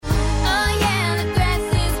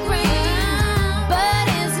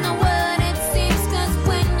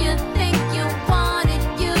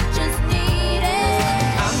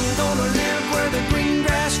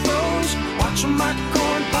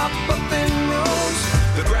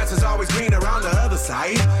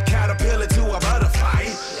sight. Caterpillar to a butterfly.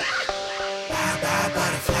 Bye bye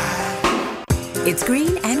butterfly. It's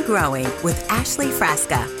Green and Growing with Ashley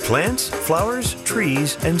Frasca Plants, flowers,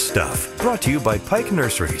 trees, and stuff. Brought to you by Pike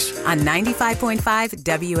Nurseries. on 95.5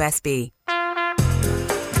 WSB.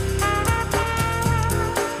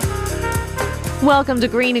 Welcome to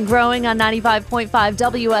Green and Growing on 95.5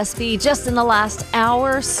 WSB. Just in the last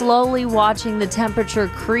hour, slowly watching the temperature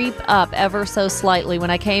creep up ever so slightly. When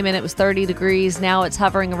I came in, it was 30 degrees. Now it's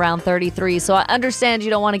hovering around 33. So I understand you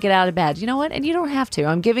don't want to get out of bed. You know what? And you don't have to.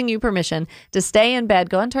 I'm giving you permission to stay in bed.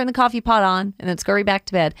 Go and turn the coffee pot on and then scurry back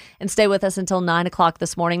to bed and stay with us until 9 o'clock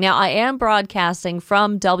this morning. Now, I am broadcasting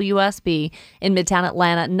from WSB in Midtown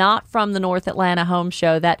Atlanta, not from the North Atlanta Home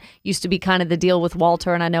Show. That used to be kind of the deal with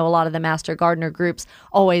Walter, and I know a lot of the Master Gardener groups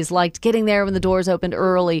always liked getting there when the doors opened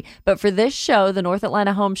early. But for this show, the North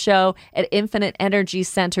Atlanta Home Show at Infinite Energy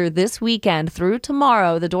Center this weekend through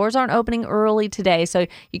tomorrow, the doors aren't opening early today, so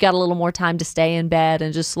you got a little more time to stay in bed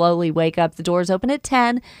and just slowly wake up. The doors open at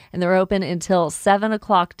 10, and they're open until 7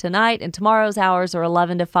 o'clock tonight, and tomorrow's hours are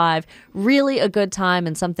 11 to 5. Really a good time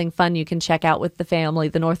and something fun you can check out with the family,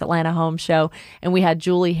 the North Atlanta Home Show. And we had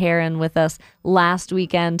Julie Herron with us last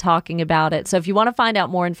weekend talking about it. So if you want to find out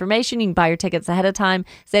more information, you can buy your tickets ahead of time,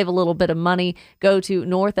 save a little bit of money. Go to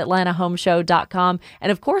NorthAtlantaHomeshow.com.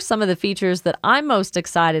 And of course, some of the features that I'm most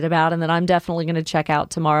excited about and that I'm definitely going to check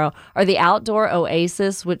out tomorrow are the Outdoor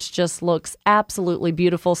Oasis, which just looks absolutely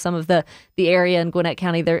beautiful. Some of the area in Gwinnett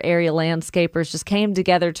County, their area landscapers just came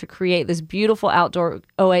together to create this beautiful outdoor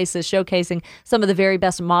oasis showcasing some of the very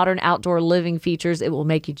best modern outdoor living features. It will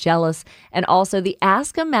make you jealous. And also the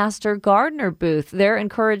Ask a Master Gardener booth. They're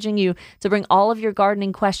encouraging you to bring all of your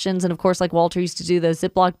gardening questions. And of course, like Walter used to do, those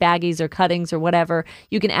Ziploc baggies or cuttings or whatever,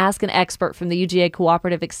 you can ask an expert from the UGA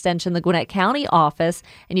Cooperative Extension, the Gwinnett County office,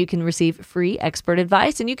 and you can receive free expert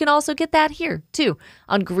advice. And you can also get that here, too,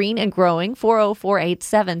 on Green and Growing,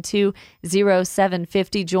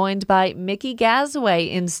 404-872-0750, joined by Mickey Gazaway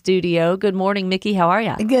in studio. Good morning, Mickey. How are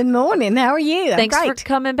you? Good morning. How are you? Thanks great. for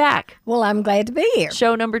coming back. Well, I'm glad to be here.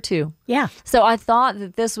 Show number 2. Yeah. So I thought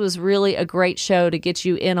that this was really a great show to get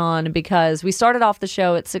you in on because we started off the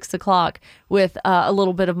show at 6 o'clock with a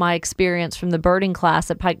little bit of my experience from the birding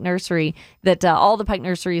class at Pike Nursery that all the Pike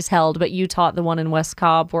Nurseries held, but you taught the one in West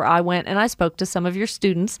Cobb where I went and I spoke to some of your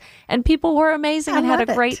students and people were amazing and had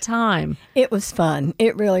a great time. It was fun.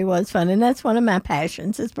 It really was fun. And that's one of my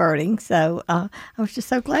passions is birding. So I was just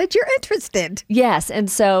so glad you're interested. Yes.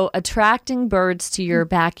 And so attracting birds to your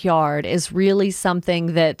backyard is really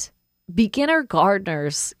something that beginner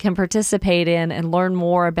gardeners can participate in and learn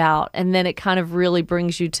more about. And then it kind of really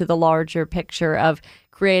brings you to the larger picture of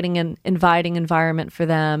creating an inviting environment for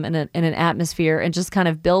them and an atmosphere and just kind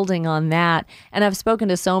of building on that. And I've spoken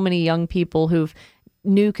to so many young people who've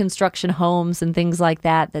new construction homes and things like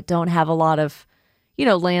that don't have a lot of,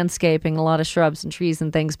 landscaping, a lot of shrubs and trees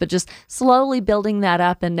and things, but just slowly building that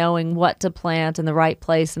up and knowing what to plant in the right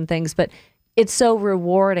place and things. But it's so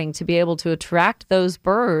rewarding to be able to attract those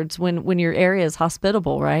birds when your area is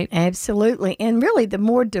hospitable, right? Absolutely. And really, the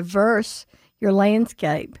more diverse your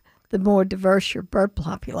landscape, the more diverse your bird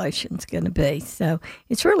population is going to be. So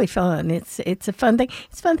it's really fun. It's a fun thing.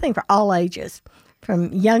 It's a fun thing for all ages.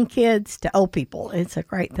 From young kids to old people. It's a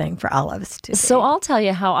great thing for all of us to do. So I'll tell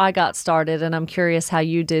you how I got started, and I'm curious how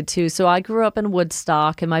you did too. So I grew up in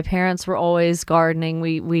Woodstock, and my parents were always gardening.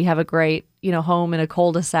 We have a great, home in a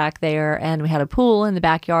cul-de-sac there, and we had a pool in the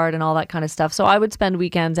backyard and all that kind of stuff. So I would spend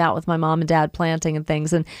weekends out with my mom and dad planting and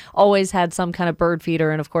things, and always had some kind of bird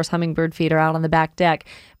feeder and, of course, hummingbird feeder out on the back deck.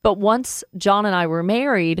 But once John and I were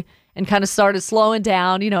married and kind of started slowing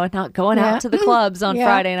down, and not going out to the clubs on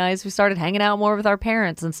Friday nights. We started hanging out more with our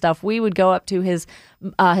parents and stuff. We would go up to his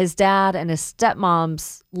dad and his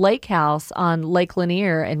stepmom's lake house on Lake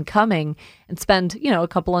Lanier and Cumming and spend, a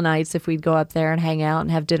couple of nights if we'd go up there and hang out and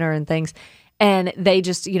have dinner and things. And they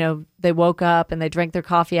just, they woke up and they drank their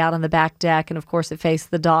coffee out on the back deck. And of course, it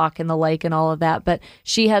faced the dock and the lake and all of that. But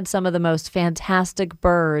she had some of the most fantastic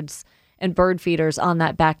birds and bird feeders on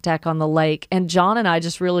that back deck on the lake. And John and I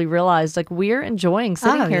just really realized, we're enjoying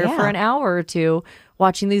sitting here for an hour or two,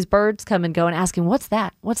 watching these birds come and go and asking, what's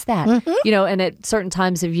that? What's that? Mm-hmm. And at certain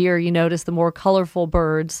times of year, you notice the more colorful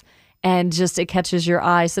birds and just it catches your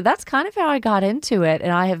eye. So that's kind of how I got into it.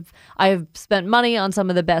 And I have spent money on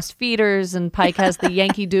some of the best feeders, and Pike has the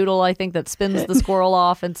Yankee Doodle, I think, that spins the squirrel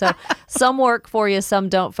off. And so some work for you, some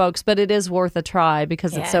don't, folks, but it is worth a try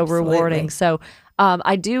because it's so rewarding. So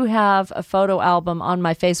I do have a photo album on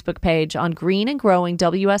my Facebook page on Green and Growing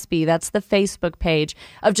WSB. That's the Facebook page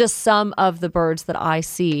of just some of the birds that I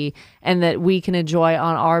see and that we can enjoy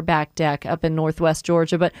on our back deck up in Northwest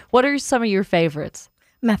Georgia. But what are some of your favorites?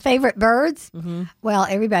 My favorite birds? Well,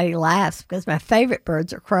 everybody laughs because my favorite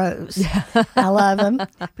birds are crows. I love them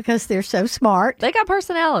because they're so smart. They got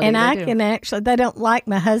personality. And They do. can actually, they don't like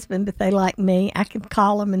my husband, but they like me. I can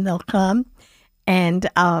call them and they'll come. And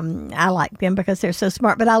I like them because they're so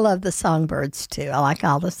smart. But I love the songbirds, too. I like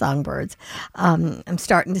all the songbirds. I'm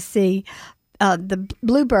starting to see the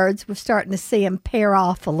bluebirds, we're starting to see them pair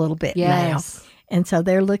off a little bit Yes. now. And so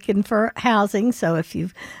they're looking for housing. So if you're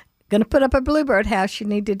going to put up a bluebird house, you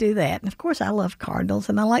need to do that. And, of course, I love cardinals,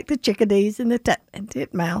 and I like the chickadees and the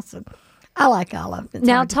titmouse. And I like all of them. It's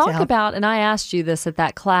Now, hard to talk tell. about, and I asked you this at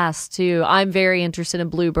that class too. I'm very interested in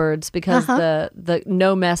bluebirds because the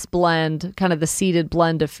no mess blend, kind of the seeded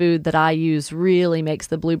blend of food that I use, really makes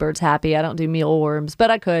the bluebirds happy. I don't do mealworms, but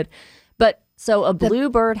I could. But so a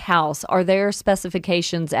bluebird house, are there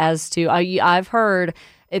specifications as to? I've heard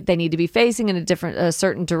they need to be facing in a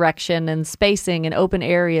certain direction and spacing and open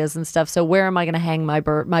areas and stuff. So where am I going to hang my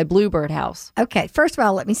bluebird house? Okay, first of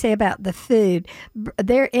all, let me say about the food.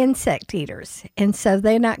 They're insect eaters, and so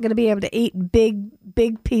they're not going to be able to eat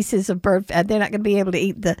big pieces of bird. They're not going to be able to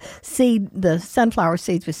eat the sunflower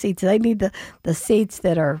seeds with seeds. They need the seeds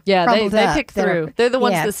that are crumbled they up, pick that through. are- They're the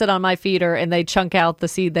ones yeah. that sit on my feeder and they chunk out the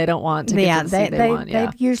seed they don't want to get to the seed they want. Yeah.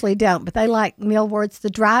 They usually don't, but they like mealworms. The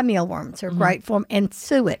dry mealworms are great for them, and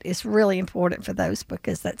suet is really important for those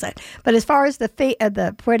because that's it. But as far as the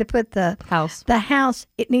where to put the house,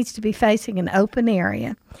 it needs to be facing an open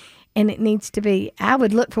area, and it needs to be. I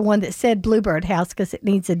would look for one that said bluebird house because it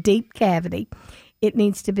needs a deep cavity. It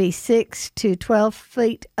needs to be 6 to 12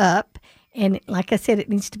 feet up. And like I said, it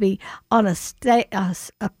needs to be on a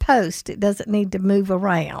post. It doesn't need to move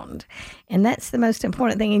around. And that's the most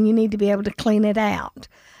important thing. And you need to be able to clean it out.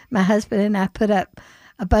 My husband and I put up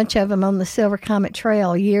a bunch of them on the Silver Comet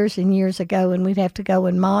Trail years and years ago, and we'd have to go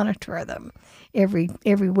and monitor them every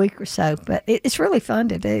week or so. But it's really fun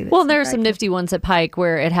to do. Well, It's there are great. some nifty ones at Pike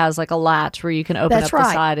where it has like a latch where you can open That's up the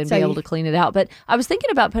right. side and So be able you- to clean it out. But I was thinking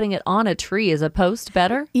about putting it on a tree. Is a post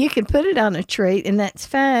better? You can put it on a tree, and that's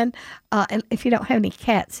fine. And if you don't have any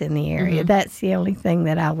cats in the area, that's the only thing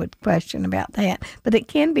that I would question about that. But it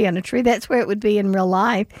can be on a tree. That's where it would be in real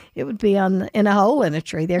life. It would be in a hole in a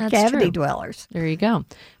tree. They're That's cavity true. dwellers. There you go.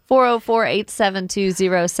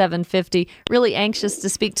 404-872-0750. Really anxious to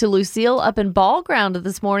speak to Lucille up in Ball Ground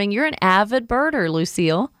this morning. You're an avid birder,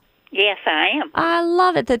 Lucille. Yes, I am. I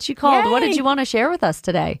love it that you called. What did Yay. you want to share with us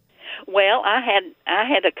today? Well, I had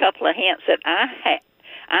a couple of hints that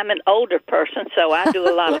I'm an older person, so I do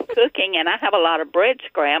a lot of cooking, and I have a lot of bread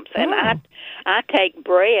scraps, and I take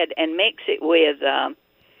bread and mix it with.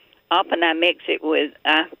 Often I mix it with.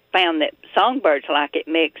 I found that songbirds like it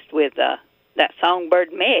mixed with that songbird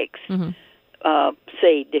mix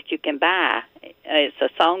seed that you can buy. It's a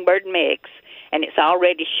songbird mix, and it's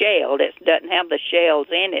already shelled. It doesn't have the shells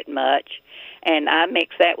in it much. And I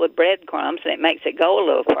mix that with breadcrumbs, and it makes it go a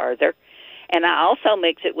little further. And I also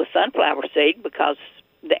mix it with sunflower seed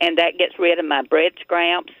and that gets rid of my bread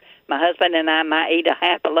scraps. My husband and I might eat a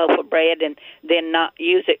half a loaf of bread and then not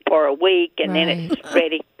use it for a week, and then it's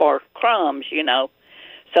ready for crumbs,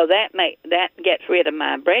 So that gets rid of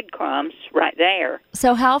my breadcrumbs right there.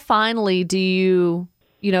 So how finely do you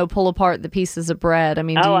pull apart the pieces of bread? I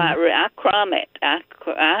mean, I crumb it. I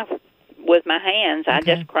with my hands. I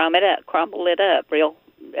just crumble it up, real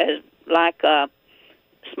as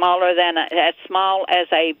smaller than as small as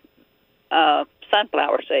a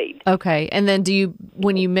sunflower seed. Okay, and then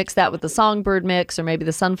when you mix that with the songbird mix or maybe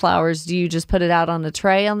the sunflowers, do you just put it out on a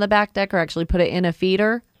tray on the back deck or actually put it in a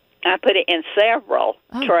feeder? I put it in several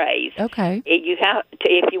trays. Okay.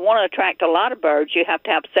 If you want to attract a lot of birds, you have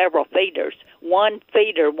to have several feeders. One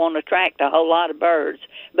feeder won't attract a whole lot of birds,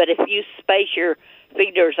 but if you space your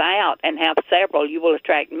feeders out and have several, you will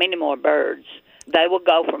attract many more birds. They will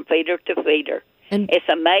go from feeder to feeder. And it's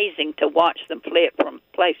amazing to watch them flip from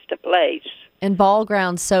place to place. And Ball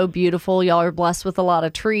Ground's so beautiful. Y'all are blessed with a lot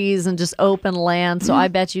of trees and just open land. So I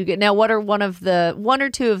bet you get. Now, what are one or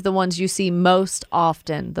two of the ones you see most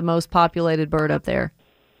often, the most populated bird up there?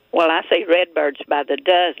 Well, I see redbirds by the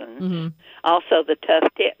dozens. Also the tuft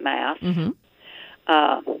titmouse.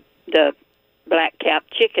 The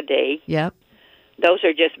black-capped chickadee. Yep. Those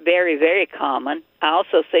are just very, very common. I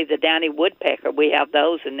also see the downy woodpecker. We have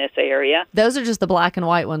those in this area. Those are just the black and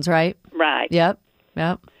white ones, right? Right. Yep.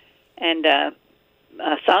 And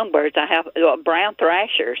songbirds, I have brown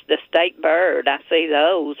thrashers, the state bird. I see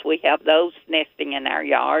those. We have those nesting in our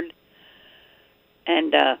yard.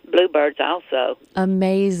 and bluebirds also.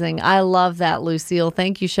 Amazing. I love that, Lucille.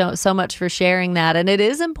 Thank you so much for sharing that. And it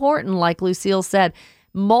is important, like Lucille said,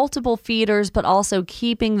 multiple feeders, but also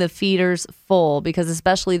keeping the feeders full, because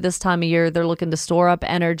especially this time of year, they're looking to store up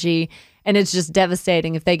energy. And it's just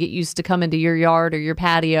devastating if they get used to coming to your yard or your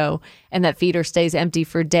patio and that feeder stays empty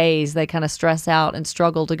for days. They kind of stress out and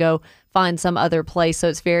struggle to go find some other place. So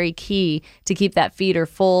it's very key to keep that feeder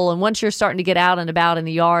full. And once you're starting to get out and about in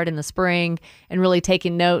the yard in the spring and really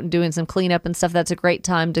taking note and doing some cleanup and stuff, that's a great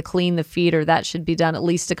time to clean the feeder. That should be done at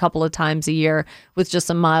least a couple of times a year with just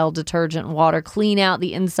some mild detergent and water. Clean out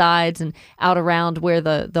the insides and out around where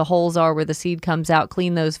the holes are, where the seed comes out.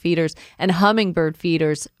 Clean those feeders. And hummingbird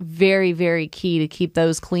feeders, very, very key to keep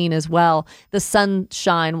those clean as well. The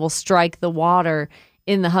sunshine will strike the water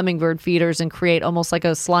in the hummingbird feeders and create almost like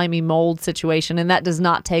a slimy mold situation, and that does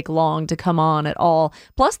not take long to come on at all.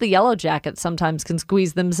 Plus, the yellow jackets sometimes can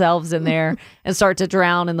squeeze themselves in there and start to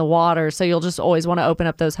drown in the water, so you'll just always want to open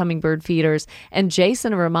up those hummingbird feeders. And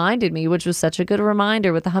Jason reminded me, which was such a good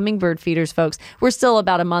reminder with the hummingbird feeders, folks, we're still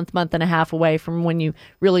about a month and a half away from when you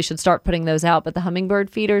really should start putting those out, but the hummingbird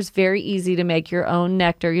feeders, very easy to make your own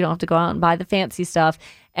nectar. You don't have to go out and buy the fancy stuff,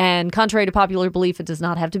 and contrary to popular belief, it does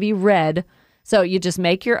not have to be red. So you just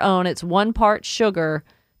make your own. It's 1 part sugar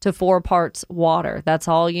to 4 parts water. That's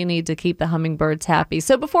all you need to keep the hummingbirds happy.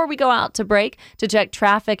 So before we go out to break to check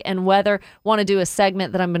traffic and weather, want to do a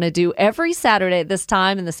segment that I'm going to do every Saturday at this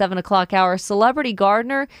time in the 7 o'clock hour, Celebrity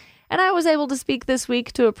Gardener. And I was able to speak this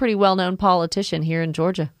week to a pretty well-known politician here in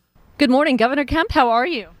Georgia. Good morning, Governor Kemp. How are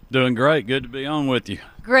you? Doing great. Good to be on with you.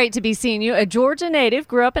 Great to be seeing you. A Georgia native,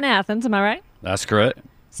 grew up in Athens. Am I right? That's correct.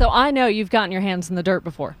 So I know you've gotten your hands in the dirt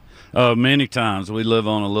before. Many times. We live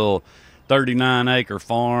on a little 39-acre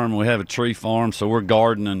farm. We have a tree farm, so we're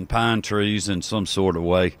gardening pine trees in some sort of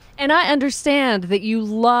way. And I understand that you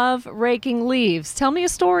love raking leaves. Tell me a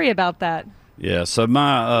story about that. Yeah, so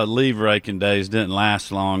my leaf raking days didn't last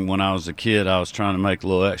long. When I was a kid, I was trying to make a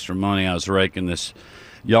little extra money. I was raking this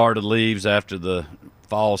yard of leaves after the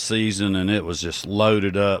fall season, and it was just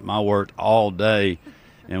loaded up. I worked all day.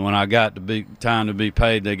 And when I got to be time to be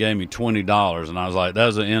paid, they gave me $20, and I was like, "That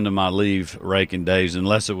was the end of my leaf raking days,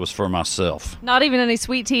 unless it was for myself." Not even any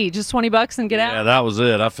sweet tea, just $20 and get out. Yeah, that was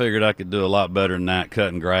it. I figured I could do a lot better than that,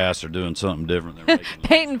 cutting grass or doing something different than raking.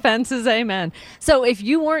 Painting fences, amen. So if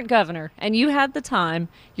you weren't governor and you had the time,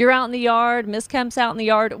 you're out in the yard, Miss Kemp's out in the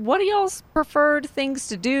yard. What are y'all's preferred things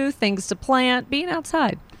to do, things to plant, being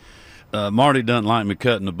outside? Marty doesn't like me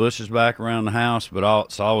cutting the bushes back around the house, but I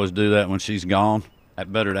always do that when she's gone.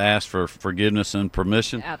 Better to ask for forgiveness and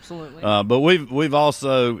permission. Absolutely. But we've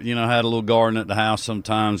also, had a little garden at the house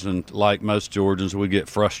sometimes, and like most Georgians, we get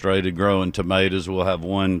frustrated growing tomatoes. We'll have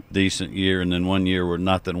one decent year and then one year where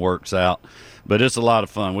nothing works out. But it's a lot of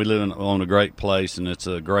fun. We live on a great place, and it's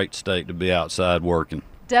a great state to be outside working.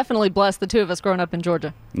 Definitely blessed, the two of us growing up in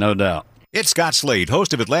Georgia. No doubt. It's Scott Slade,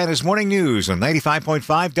 host of Atlanta's Morning News on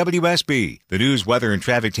 95.5 WSB. The news, weather, and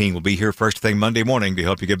traffic team will be here first thing Monday morning to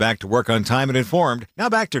help you get back to work on time and informed. Now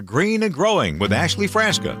back to Green and Growing with Ashley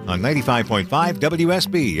Frasca on 95.5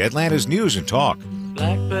 WSB, Atlanta's News and Talk.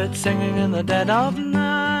 Blackbird singing in the dead of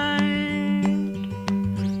night.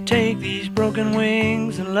 Take these broken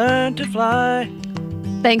wings and learn to fly.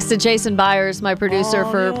 Thanks to Jason Byers, my producer,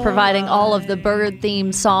 for providing all of the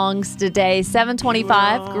bird-themed songs today.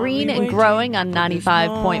 7:25, Green and Growing on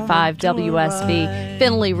 95.5 WSB.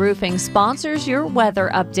 Finley Roofing sponsors your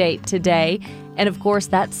weather update today. And, of course,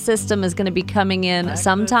 that system is going to be coming in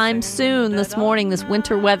sometime soon this morning, this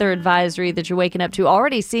winter weather advisory that you're waking up to.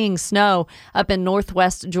 Already seeing snow up in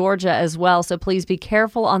northwest Georgia as well, so please be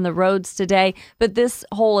careful on the roads today. But this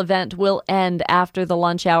whole event will end after the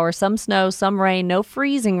lunch hour. Some snow, some rain, no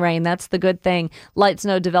freezing rain. That's the good thing. Light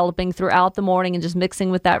snow developing throughout the morning and just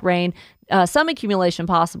mixing with that rain. Some accumulation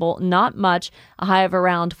possible, not much. A high of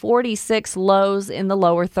around 46, lows in the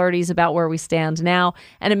lower 30s, about where we stand now.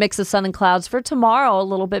 And a mix of sun and clouds for tomorrow, a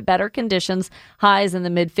little bit better conditions. Highs in the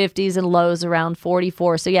mid-50s and lows around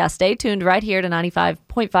 44. So yeah, stay tuned right here to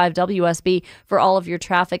 95.5 WSB for all of your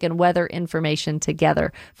traffic and weather information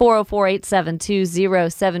together.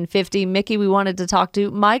 404-872-0750. Mickey, we wanted to talk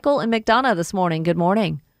to Michael and McDonough this morning. Good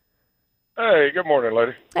morning. Hey, good morning,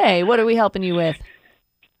 lady. Hey, what are we helping you with?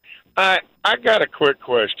 I got a quick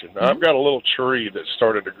question. Mm-hmm. I've got a little tree that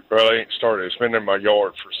started to, well, it ain't started. It's been in my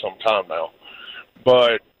yard for some time now.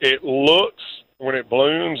 But it looks, when it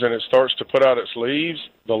blooms and it starts to put out its leaves,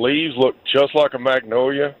 the leaves look just like a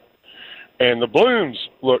magnolia. And the blooms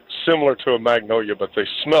look similar to a magnolia, but they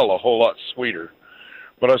smell a whole lot sweeter.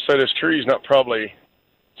 But I say this tree's not probably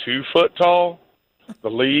 2 foot tall. The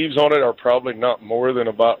leaves on it are probably not more than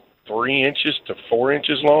about 3 inches to 4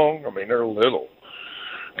 inches long. I mean, they're little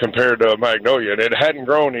compared to a magnolia, and it hadn't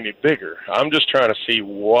grown any bigger. I'm just trying to see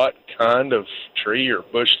what kind of tree or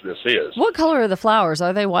bush this is. What color are the flowers?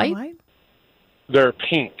 Are they white? They're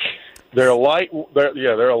pink. They're a light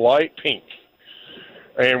pink.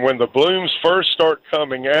 And when the blooms first start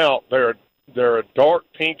coming out, they're a dark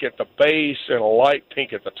pink at the base and a light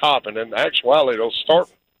pink at the top. And in actuality, it'll start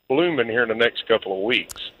blooming here in the next couple of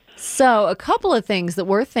weeks. So a couple of things that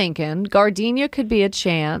we're thinking. Gardenia could be a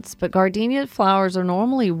chance, but gardenia flowers are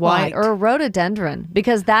normally white. Or a rhododendron,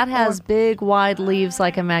 because that has big, wide leaves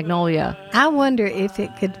like a magnolia. I wonder if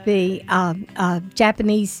it could be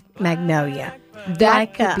Japanese magnolia.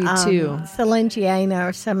 That could be too. Salengiana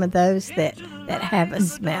or some of those that have a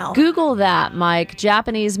smell. Google that, Mike,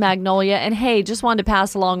 Japanese magnolia. And hey, just wanted to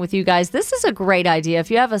pass along with you guys, this is a great idea. If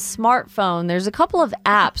you have a smartphone, there's a couple of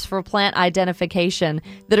apps for plant identification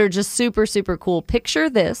that are just super, super cool. Picture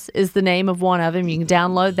This is the name of one of them. You can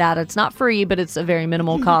download that. It's not free, but it's a very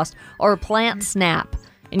minimal cost. Or Plant Snap.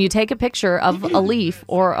 And you take a picture of a leaf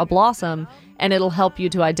or a blossom, and it'll help you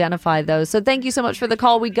to identify those. So thank you so much for the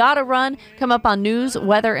call. We got to run. Come up on news,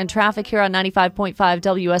 weather, and traffic here on 95.5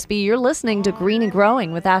 WSB. You're listening to Green and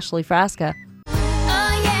Growing with Ashley Frasca.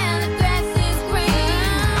 I'm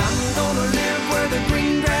gonna live where the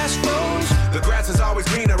green grass grows. The grass is always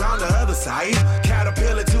greener on the other side.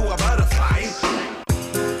 Caterpillar to a butterfly.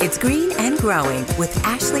 It's Green and Growing with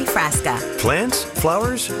Ashley Frasca Plants,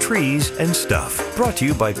 flowers, trees, and stuff. Brought to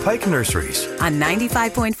you by Pike Nurseries. on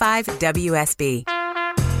 95.5 WSB.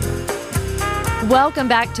 Welcome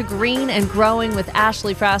back to Green and Growing with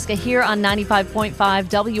Ashley Frasca here on 95.5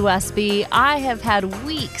 WSB. I have had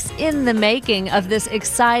weeks in the making of this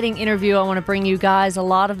exciting interview. I want to bring you guys a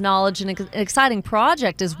lot of knowledge and an exciting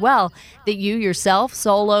project as well that you yourself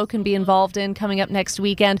solo can be involved in coming up next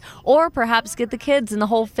weekend, or perhaps get the kids and the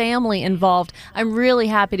whole family involved. I'm really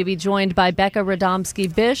happy to be joined by Becca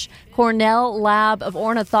Radomski-Bish, Cornell Lab of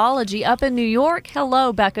Ornithology up in New York.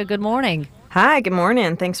 Hello, Becca. Good morning. Hi, good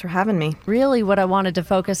morning. Thanks for having me. Really, what I wanted to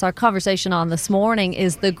focus our conversation on this morning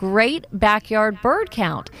is the Great Backyard Bird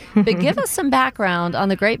Count. But give us some background on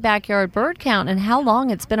the Great Backyard Bird Count and how long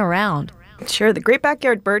it's been around. Sure. The Great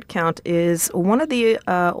Backyard Bird Count is one of the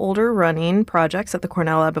older running projects at the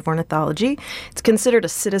Cornell Lab of Ornithology. It's considered a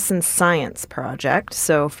citizen science project.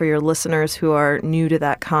 So for your listeners who are new to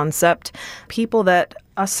that concept, people that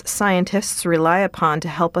us scientists rely upon to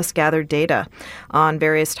help us gather data on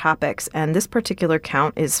various topics. And this particular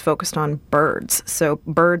count is focused on birds. So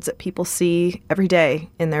birds that people see every day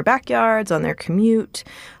in their backyards, on their commute,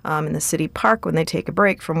 in the city park when they take a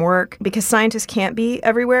break from work. Because scientists can't be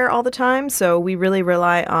everywhere all the time, so we really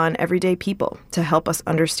rely on everyday people to help us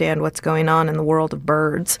understand what's going on in the world of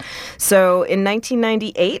birds. So in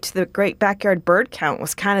 1998, the Great Backyard Bird Count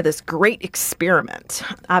was kind of this great experiment.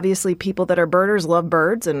 Obviously, people that are birders love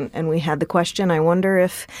birds, and we had the question, I wonder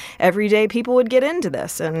if everyday people would get into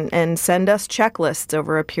this and send us checklists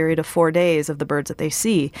over a period of 4 days of the birds that they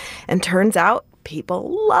see. And turns out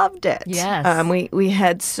people loved it. Yes. We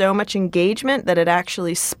had so much engagement that it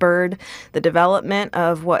actually spurred the development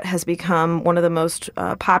of what has become one of the most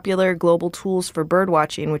popular global tools for bird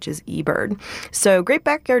watching, which is eBird. So Great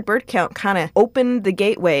Backyard Bird Count kind of opened the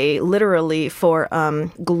gateway, literally, for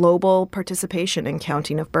global participation in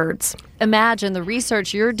counting of birds. Imagine the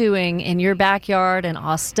research you're doing in your backyard in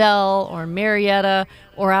Austell or Marietta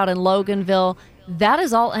or out in Loganville. That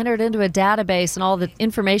is all entered into a database, and all the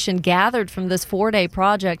information gathered from this 4-day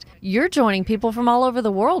project. You're joining people from all over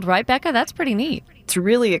the world, right, Becca? That's pretty neat. It's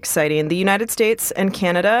really exciting. The United States and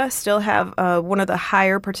Canada still have one of the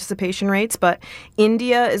higher participation rates, but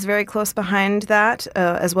India is very close behind that,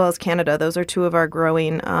 as well as Canada. Those are two of our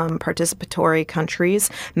growing participatory countries.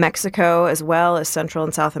 Mexico, as well as Central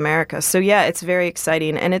and South America. So yeah, it's very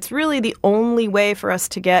exciting, and it's really the only way for us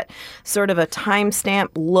to get sort of a timestamp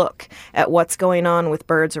look at what's going on with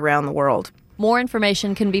birds around the world. More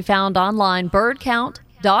information can be found online,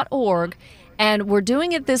 birdcount.org. And we're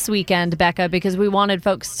doing it this weekend, Becca, because we wanted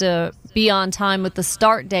folks to be on time with the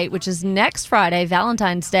start date, which is next Friday,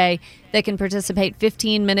 Valentine's Day. They can participate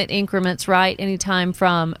 15-minute increments, right? Anytime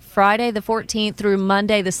from Friday the 14th through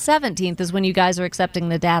Monday the 17th is when you guys are accepting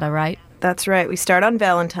the data, right? That's right. We start on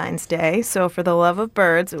Valentine's Day. So for the love of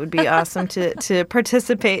birds, it would be awesome to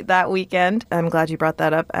participate that weekend. I'm glad you brought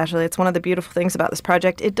that up, Ashley. It's one of the beautiful things about this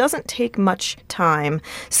project. It doesn't take much time.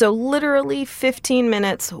 So literally 15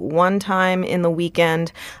 minutes, one time in the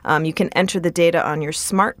weekend. You can enter the data on your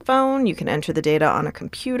smartphone. You can enter the data on a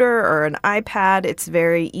computer or an iPad. It's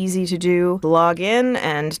very easy to do. Log in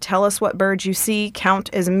and tell us what birds you see.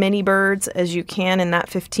 Count as many birds as you can in that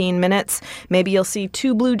 15 minutes. Maybe you'll see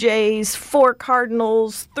 2 blue jays, 4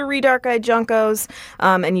 cardinals, 3 dark-eyed juncos,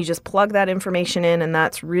 and you just plug that information in, and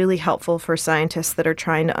that's really helpful for scientists that are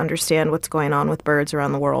trying to understand what's going on with birds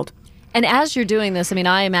around the world. And as you're doing this, I mean,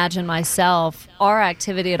 I imagine myself, our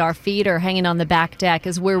activity at our feeder hanging on the back deck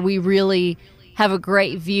is where we really have a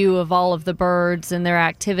great view of all of the birds and their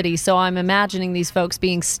activity. So I'm imagining these folks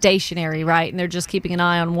being stationary, right? And they're just keeping an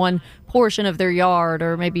eye on one portion of their yard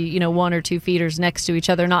or maybe, 1 or 2 feeders next to each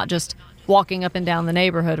other, not just walking up and down the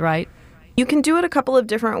neighborhood, right? You can do it a couple of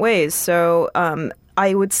different ways. So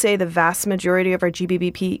I would say the vast majority of our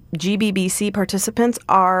GBBC participants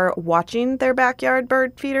are watching their backyard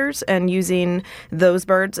bird feeders and using those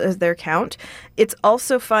birds as their count. It's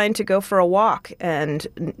also fine to go for a walk and,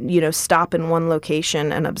 stop in one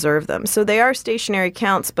location and observe them. So they are stationary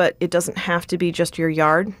counts, but it doesn't have to be just your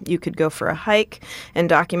yard. You could go for a hike and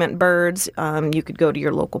document birds. You could go to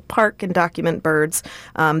your local park and document birds.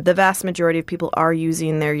 The vast majority of people are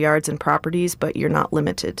using their yards and properties, but you're not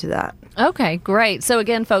limited to that. Okay, great. So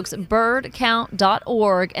again, folks,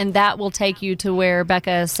 birdcount.org, and that will take you to where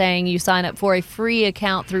Becca is saying you sign up for a free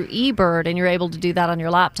account through eBird, and you're able to do that on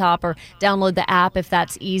your laptop or download the app if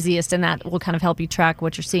that's easiest, and that will kind of help you track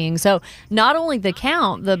what you're seeing. So not only the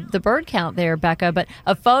count, the bird count there, Becca, but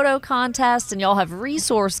a photo contest, and y'all have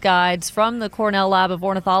resource guides from the Cornell Lab of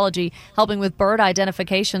Ornithology helping with bird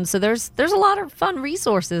identification. So there's a lot of fun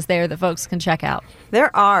resources there that folks can check out.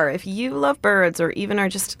 There are. If you love birds or even are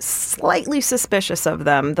just slightly suspicious of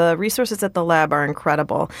them, the resources at the lab are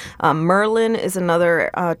incredible. Merlin is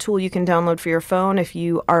another tool you can download for your phone if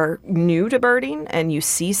you are new to birding and you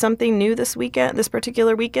see something new this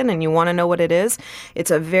particular weekend, and you want to know what it is.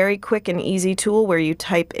 It's a very quick and easy tool where you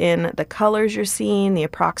type in the colors you're seeing, the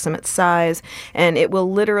approximate size, and it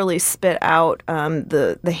will literally spit out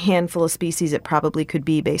the handful of species it probably could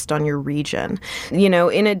be based on your region.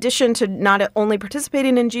 In addition to not only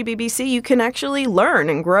participating in GBBC, you can actually learn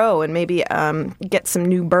and grow and maybe get some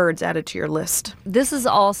new birds added to your list. This is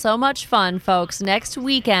all so much fun, folks. Next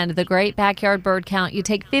weekend, the Great Backyard Bird Count. You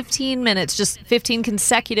take 15 minutes, just 15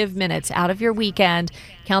 consecutive minutes out of your weekend.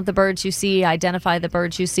 Count the birds you see, identify the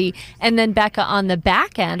birds you see. And then, Becca, on the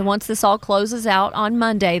back end, once this all closes out on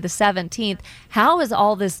Monday, the 17th, how is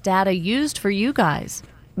all this data used for you guys?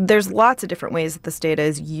 There's lots of different ways that this data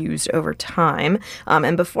is used over time.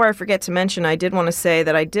 And before I forget to mention, I did want to say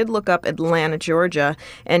that I did look up Atlanta, Georgia,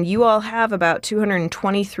 and you all have about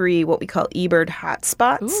 223 what we call eBird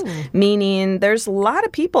hotspots, meaning there's a lot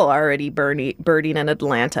of people already birding in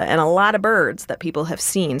Atlanta and a lot of birds that people have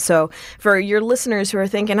seen. So for your listeners who are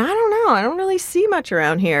thinking, I don't know, I don't really see much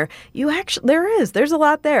around here, there's a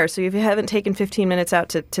lot there. So if you haven't taken 15 minutes out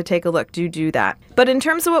to take a look, do that. But in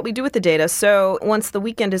terms of what we do with the data, so once the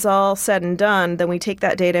weekend is all said and done, then we take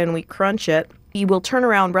that data and we crunch it. You will turn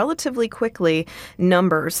around relatively quickly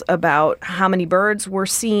numbers about how many birds were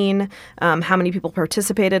seen, how many people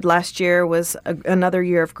participated. Last year was another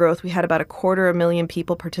year of growth. We had about 250,000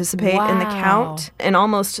 people participate in the count, and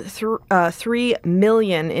almost 3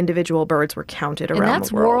 million individual birds were counted around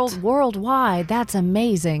the world. And that's worldwide. That's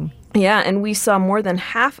amazing. Yeah, and we saw more than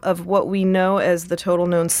half of what we know as the total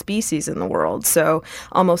known species in the world. So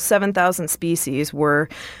almost 7,000 species were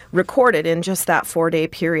recorded in just that 4-day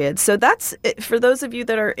period. So that's, for those of you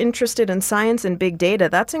that are interested in science and big data,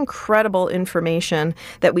 that's incredible information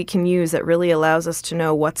that we can use that really allows us to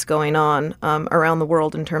know what's going on around the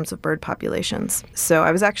world in terms of bird populations. So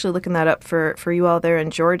I was actually looking that up for you all there in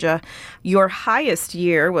Georgia. Your highest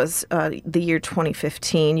year was the year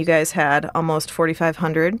 2015. You guys had almost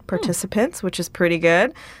 4,500 participants, which is pretty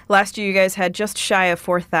good. Last year, you guys had just shy of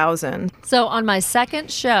 4,000. So on my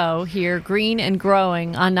second show here, Green and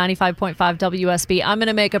Growing on 95.5 WSB, I'm going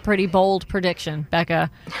to make a pretty bold prediction,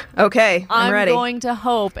 Becca. Okay, I'm ready. I'm going to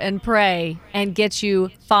hope and pray and get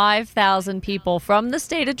you 5,000 people from the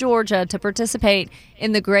state of Georgia to participate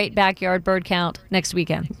in the Great Backyard Bird Count next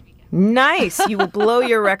weekend. Nice. You will blow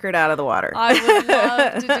your record out of the water. I would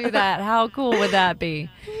love to do that. How cool would that be?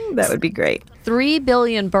 That would be great. 3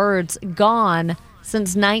 billion birds gone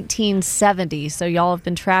since 1970. So y'all have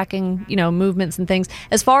been tracking, movements and things.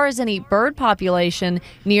 As far as any bird population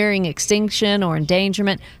nearing extinction or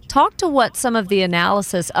endangerment, Talk to what some of the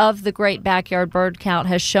analysis of the Great Backyard Bird Count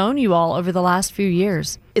has shown you all over the last few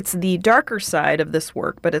years. It's the darker side of this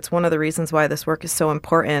work, but it's one of the reasons why this work is so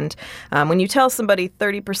important. When you tell somebody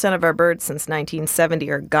 30% of our birds since 1970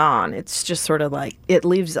 are gone, it's just sort of like it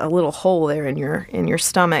leaves a little hole there in your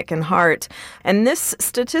stomach and heart. And this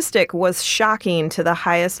statistic was shocking to the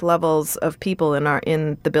highest levels of people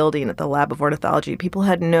in the building at the Lab of Ornithology. People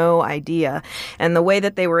had no idea. And the way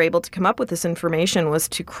that they were able to come up with this information was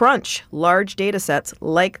to crunch large data sets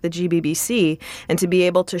like the GBBC and to be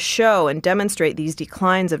able to show and demonstrate these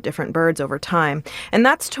declines of different birds over time. And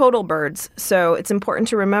that's total birds. So it's important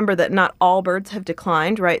to remember that not all birds have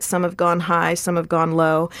declined, right? Some have gone high, some have gone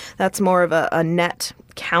low. That's more of a net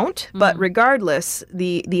count, but regardless,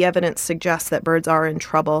 the evidence suggests that birds are in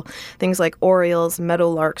trouble. Things like orioles,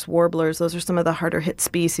 meadowlarks, warblers, those are some of the harder hit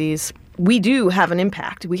species. We do have an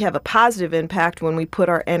impact. We have a positive impact when we put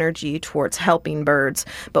our energy towards helping birds.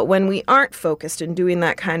 But when we aren't focused in doing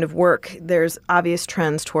that kind of work, there's obvious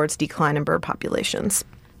trends towards decline in bird populations.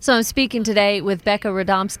 So I'm speaking today with Becca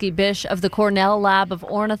Radomski-Bish of the Cornell Lab of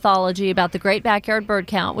Ornithology about the Great Backyard Bird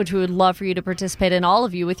Count, which we would love for you to participate in, all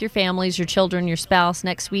of you, with your families, your children, your spouse,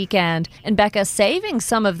 next weekend. And Becca, saving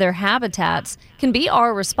some of their habitats can be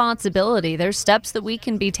our responsibility. There's steps that we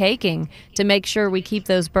can be taking to make sure we keep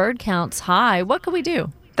those bird counts high. What can we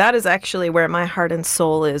do? That is actually where my heart and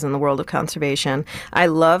soul is in the world of conservation. I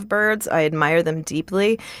love birds. I admire them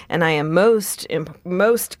deeply, and I am most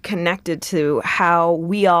connected to how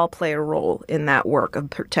we all play a role in that work of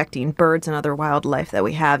protecting birds and other wildlife that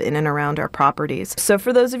we have in and around our properties. So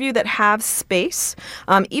for those of you that have space,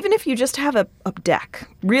 even if you just have a deck,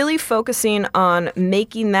 really focusing on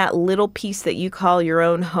making that little piece that you call your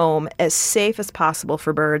own home as safe as possible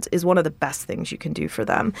for birds is one of the best things you can do for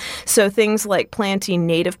them. So things like planting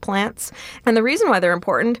native plants. And the reason why they're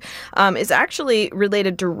important is actually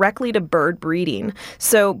related directly to bird breeding.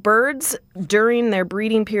 So birds during their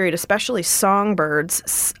breeding period, especially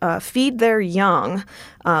songbirds, feed their young,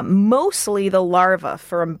 mostly the larvae,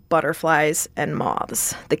 from butterflies and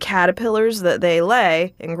moths. The caterpillars that they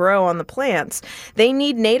lay and grow on the plants, they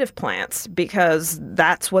need native plants because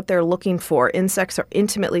that's what they're looking for. Insects are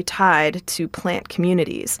intimately tied to plant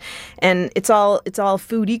communities. And it's all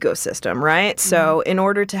food ecosystem, right? So in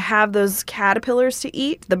order to have those caterpillars to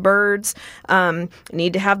eat, the birds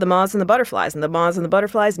need to have the moths and the butterflies, and the moths and the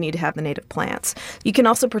butterflies need to have the native plants. You can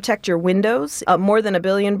also protect your windows. More than 1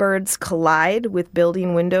 billion birds collide with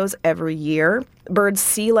building windows every year. Birds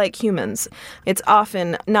see like humans. It's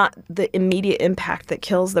often not the immediate impact that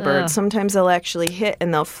kills the bird. Sometimes they'll actually hit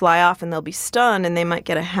and they'll fly off and they'll be stunned and they might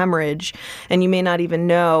get a hemorrhage, and you may not even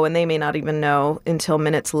know, and they may not even know until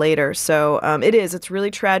minutes later. So it's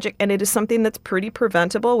really tragic, and it is something that's pretty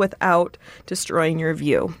preventable without destroying your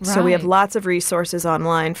view. Right. So we have lots of resources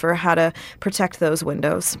online for how to protect those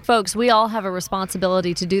windows. Folks, we all have a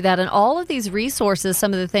responsibility to do that, and all of these resources,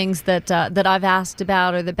 some of the things that I've asked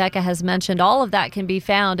about or that Becca has mentioned, all of that can be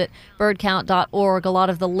found at birdcount.org. A lot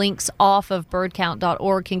of the links off of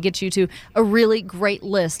birdcount.org can get you to a really great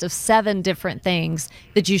list of 7 different things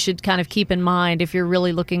that you should kind of keep in mind if you're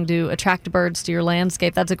really looking to attract birds to your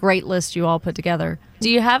landscape. That's a great list you all put together. Do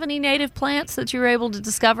you have any native plants that you were able to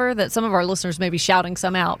discover that some of our listeners may be shouting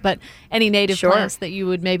some out, but any native plants that you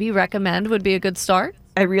would maybe recommend would be a good start?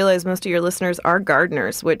 I realize most of your listeners are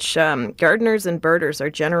gardeners, which gardeners and birders are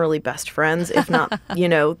generally best friends, if not,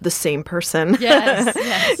 the same person.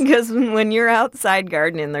 Yes. Because when you're outside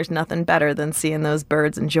gardening, there's nothing better than seeing those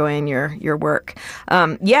birds enjoying your work.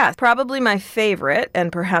 Probably my favorite,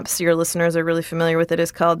 and perhaps your listeners are really familiar with it,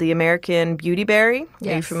 is called the American beautyberry.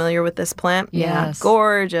 Yes. Are you familiar with this plant? Yes. Yeah,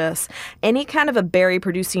 gorgeous. Any kind of a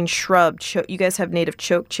berry-producing shrub. You guys have native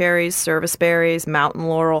choke cherries, service berries, mountain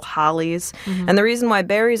laurel, hollies. Mm-hmm. And the reason why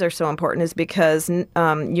berries are so important is because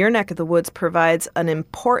your neck of the woods provides an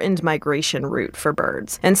important migration route for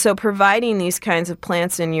birds. And so providing these kinds of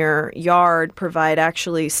plants in your yard provide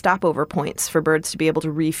actually stopover points for birds to be able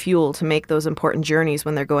to refuel to make those important journeys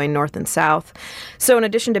when they're going north and south. So in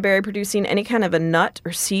addition to berry producing, any kind of a nut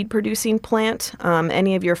or seed producing plant,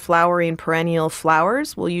 any of your flowering perennial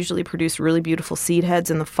flowers will usually produce really beautiful seed heads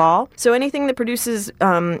in the fall. So anything that produces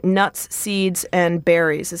nuts, seeds, and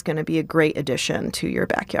berries is going to be a great addition to your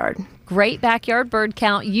backyard. Great Backyard Bird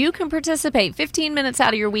Count. You can participate 15 minutes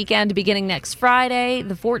out of your weekend beginning next Friday,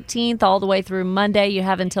 the 14th, all the way through Monday. You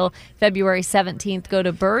have until February 17th. Go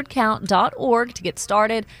to birdcount.org to get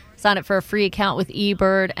started. sign up for a free account with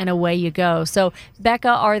eBird, and away you go. So, Becca,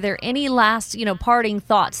 are there any last, parting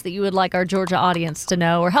thoughts that you would like our Georgia audience to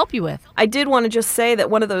know or help you with? I did want to just say that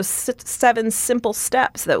one of those 7 simple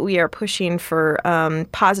steps that we are pushing for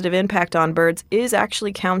positive impact on birds is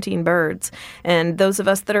actually counting birds. And those of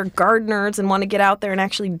us that are gardeners and want to get out there and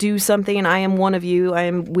actually do something, I am one of you. I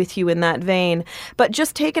am with you in that vein. But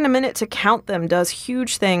just taking a minute to count them does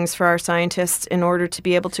huge things for our scientists in order to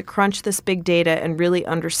be able to crunch this big data and really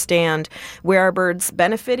understand where are birds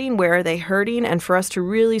benefiting, where are they hurting, and for us to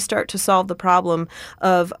really start to solve the problem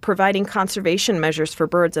of providing conservation measures for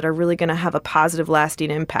birds that are really going to have a positive,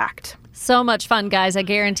 lasting impact. So much fun, guys. I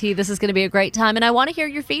guarantee this is going to be a great time. And I want to hear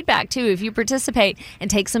your feedback, too. If you participate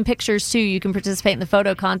and take some pictures, too, you can participate in the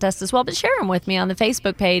photo contest as well. But share them with me on the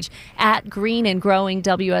Facebook page at Green and Growing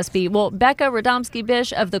WSB. Well, Becca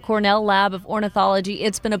Radomski-Bish of the Cornell Lab of Ornithology,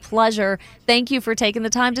 it's been a pleasure. Thank you for taking the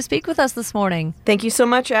time to speak with us this morning. Thank you so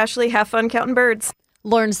much, Ashley. Have fun counting birds.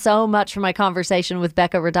 Learned so much from my conversation with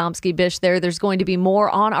Becca Radomski-Bish there. There's going to be more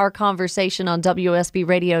on our conversation on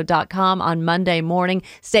WSBradio.com on Monday morning.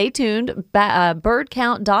 Stay tuned.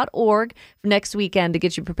 Birdcount.org for next weekend to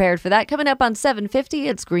get you prepared for that. Coming up on 7:50,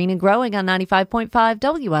 it's Green and Growing on 95.5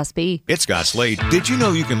 WSB. It's Scott Slade. Did you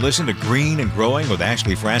know you can listen to Green and Growing with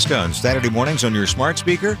Ashley Frasca on Saturday mornings on your smart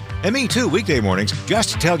speaker? And me too, weekday mornings.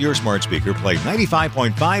 Just tell your smart speaker, play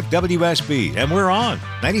 95.5 WSB. And we're on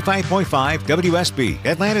 95.5 WSB.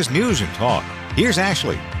 Atlanta's News and Talk. Here's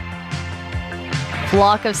Ashley.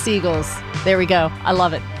 Flock of seagulls. There we go. I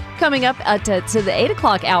love it. Coming up to the 8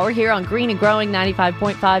 o'clock hour here on Green and Growing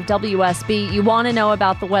 95.5 WSB. You want to know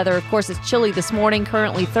about the weather. Of course, it's chilly this morning,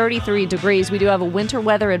 currently 33 degrees. We do have a winter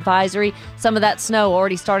weather advisory. Some of that snow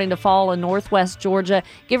already starting to fall in northwest Georgia.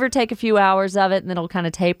 Give or take a few hours of it, and then it'll kind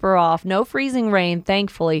of taper off. No freezing rain,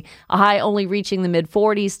 thankfully. A high only reaching the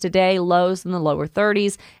mid-40s today, lows in the lower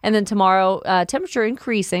 30s. And then tomorrow, temperature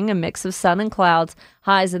increasing, a mix of sun and clouds.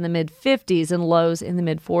 Highs in the mid-50s and lows in the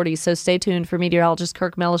mid-40s. So stay tuned for meteorologist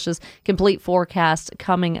Kirk Mellish's complete forecast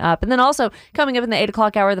coming up. And then also coming up in the 8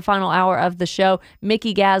 o'clock hour, the final hour of the show,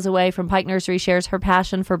 Mickey Gazaway from Pike Nursery shares her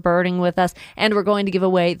passion for birding with us. And we're going to give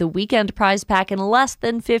away the weekend prize pack in less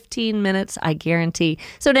than 15 minutes, I guarantee.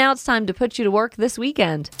 So now it's time to put you to work this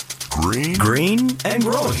weekend. Green and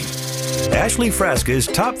Growing. Ashley Frasca's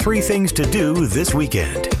top 3 things to do this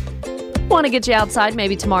weekend. Want to get you outside.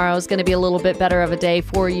 Maybe tomorrow is going to be a little bit better of a day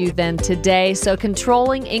for you than today. So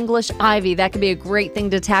controlling English ivy, that could be a great thing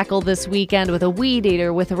to tackle this weekend with a weed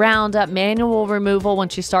eater, with Roundup, manual removal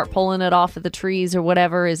once you start pulling it off of the trees or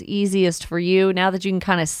whatever is easiest for you. Now that you can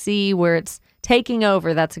kind of see where it's taking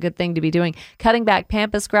over, that's a good thing to be doing. Cutting back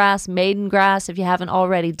pampas grass, maiden grass if you haven't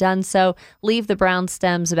already done so. Leave the brown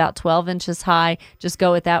stems about 12 inches high. Just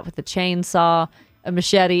go with that with the chainsaw, a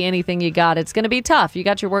machete, anything you got. It's going to be tough. You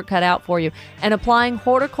got your work cut out for you. And applying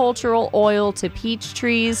horticultural oil to peach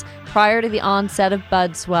trees prior to the onset of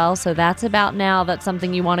bud swell. So that's about now. That's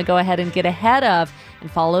something you want to go ahead and get ahead of and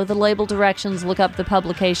follow the label directions. Look up the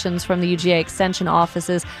publications from the UGA Extension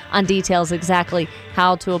offices on details exactly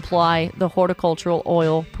how to apply the horticultural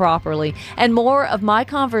oil properly. And more of my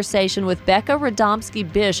conversation with Becca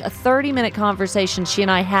Radomski-Bish, a 30-minute conversation she and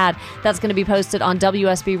I had. That's going to be posted on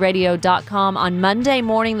WSBradio.com on Monday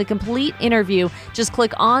morning. The complete interview. Just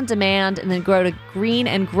click on demand and then go to Green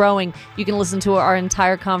and Growing. You can listen to our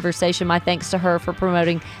entire conversation. My thanks to her for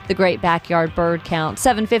promoting the Great Backyard Bird Count.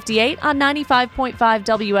 7:58 on 95.5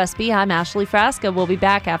 WSB. I'm Ashley Frasca. We'll be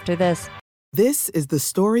back after this. This is the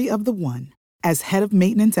story of the one. As head of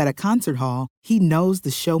maintenance at a concert hall, he knows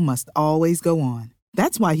the show must always go on.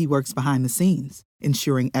 That's why he works behind the scenes,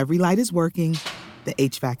 ensuring every light is working, the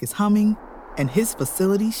HVAC is humming, and his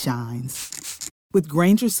facility shines. With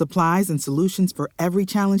Grainger's supplies and solutions for every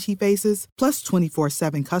challenge he faces, plus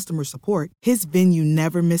 24/7 customer support, his venue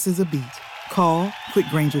never misses a beat. Call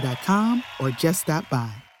quickgrainger.com or just stop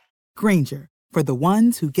by. Grainger, for the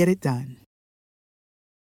ones who get it done.